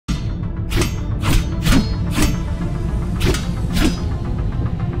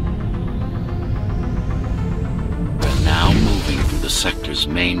sector's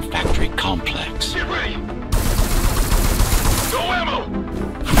main factory complex. Get ready! No ammo!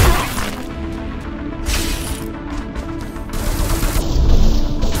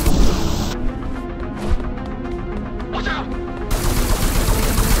 Watch out!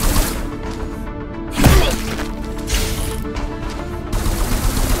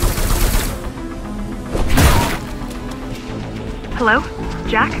 Hello?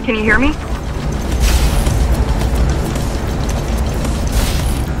 Jack, can you hear me?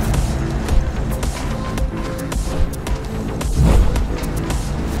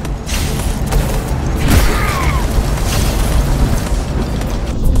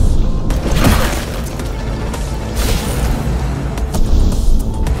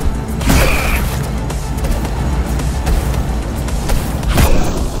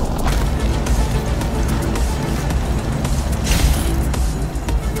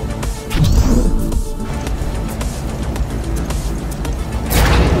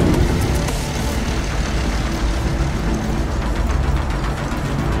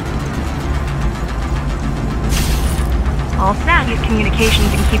 All set. Use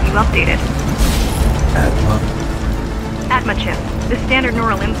communications and keep you updated. Atma chip, the standard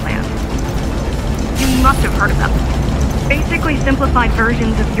neural implant. You must have heard of them. Basically simplified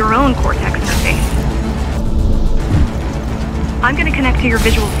versions of your own Cortex interface. I'm gonna connect to your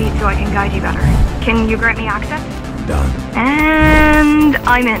visual feed so I can guide you better. Can you grant me access? Done. And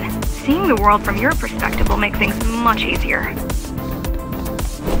I'm in. Seeing the world from your perspective will make things much easier.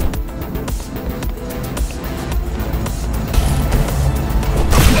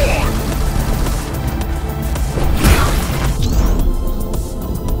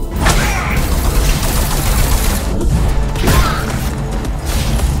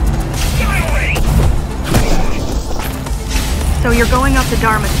 So you're going up to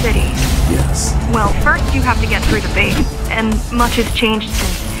Dharma City? Yes. Well, first you have to get through the base, and much has changed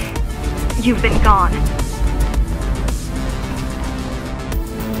since you've been gone.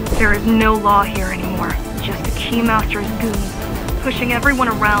 There is no law here anymore, just the Keymaster's goons, pushing everyone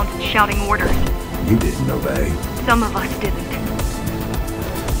around and shouting orders. You didn't obey. Some of us didn't.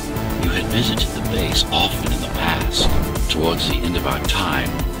 You had visited the base often in the past. Towards the end of our time,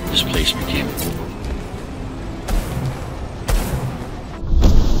 this place became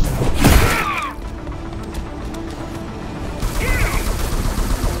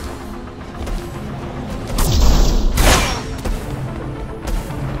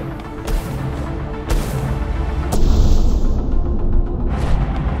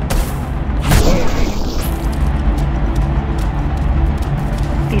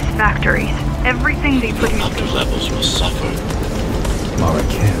factories. Everything they produce. the upper levels will suffer. Mara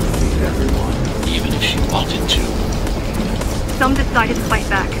can't feed everyone. Even if she wanted to. Some decided to fight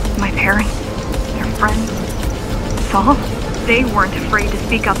back. My parents, their friends, Saul. They weren't afraid to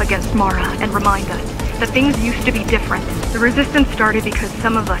speak up against Mara and remind us that things used to be different. The resistance started because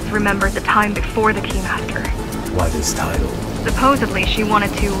some of us remembered the time before the Keymaster. Why this title? Supposedly she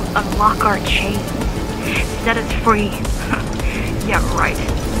wanted to unlock our chains. Set us free. Yeah, right.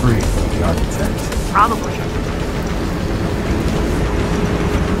 Free from the architect. Probably.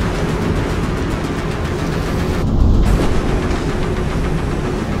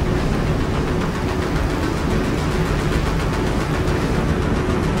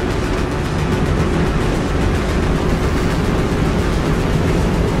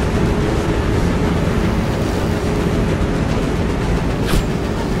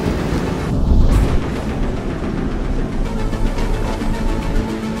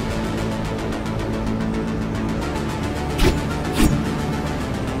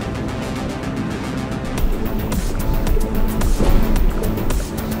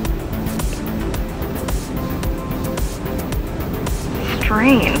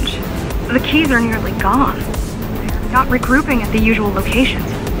 Strange. The keys are nearly gone. They're not regrouping at the usual locations.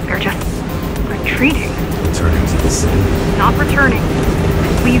 They're just retreating. Returning to the city. Not returning.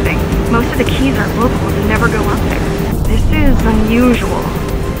 Leaving. Most of the keys are locals and never go up there. This is unusual.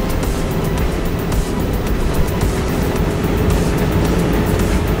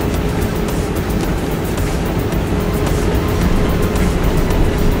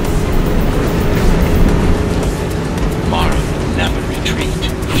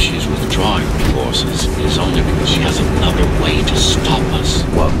 It is only because she has another way to stop us.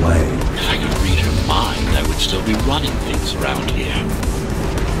 What way? If I could read her mind, I would still be running things around here.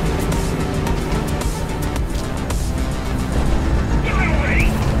 Get away!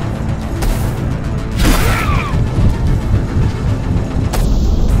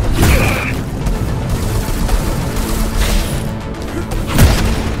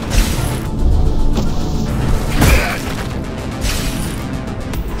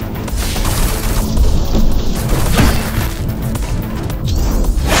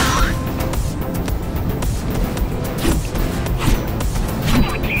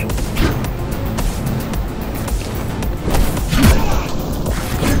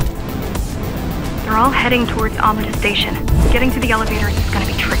 heading towards Amada Station. Getting to the elevators is gonna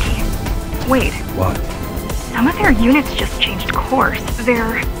be tricky. Wait, What? some of their units just changed course.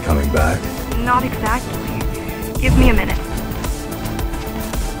 They're... Coming back? not exactly. Give me a minute.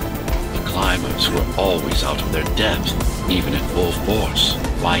 The climbers were always out of their depth, even at full force.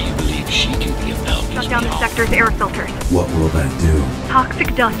 Why you believe she can be of help Shut is down the beyond. sector's air filters. What will that do?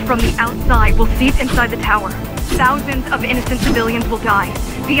 Toxic dust from the outside will seep inside the tower. Thousands of innocent civilians will die.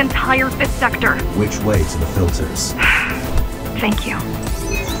 The entire 5th sector. Which way to the filters? Thank you.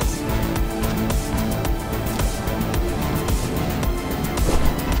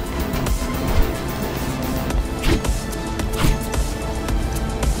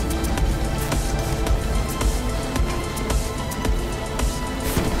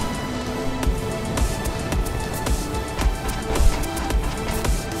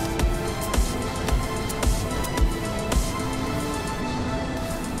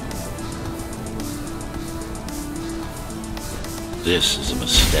 This is a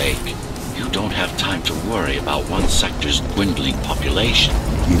mistake. You don't have time to worry about one sector's dwindling population.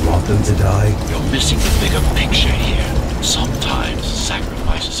 You want them to die? You're missing the bigger picture here. Sometimes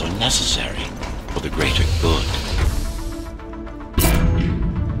sacrifices are necessary for the greater good.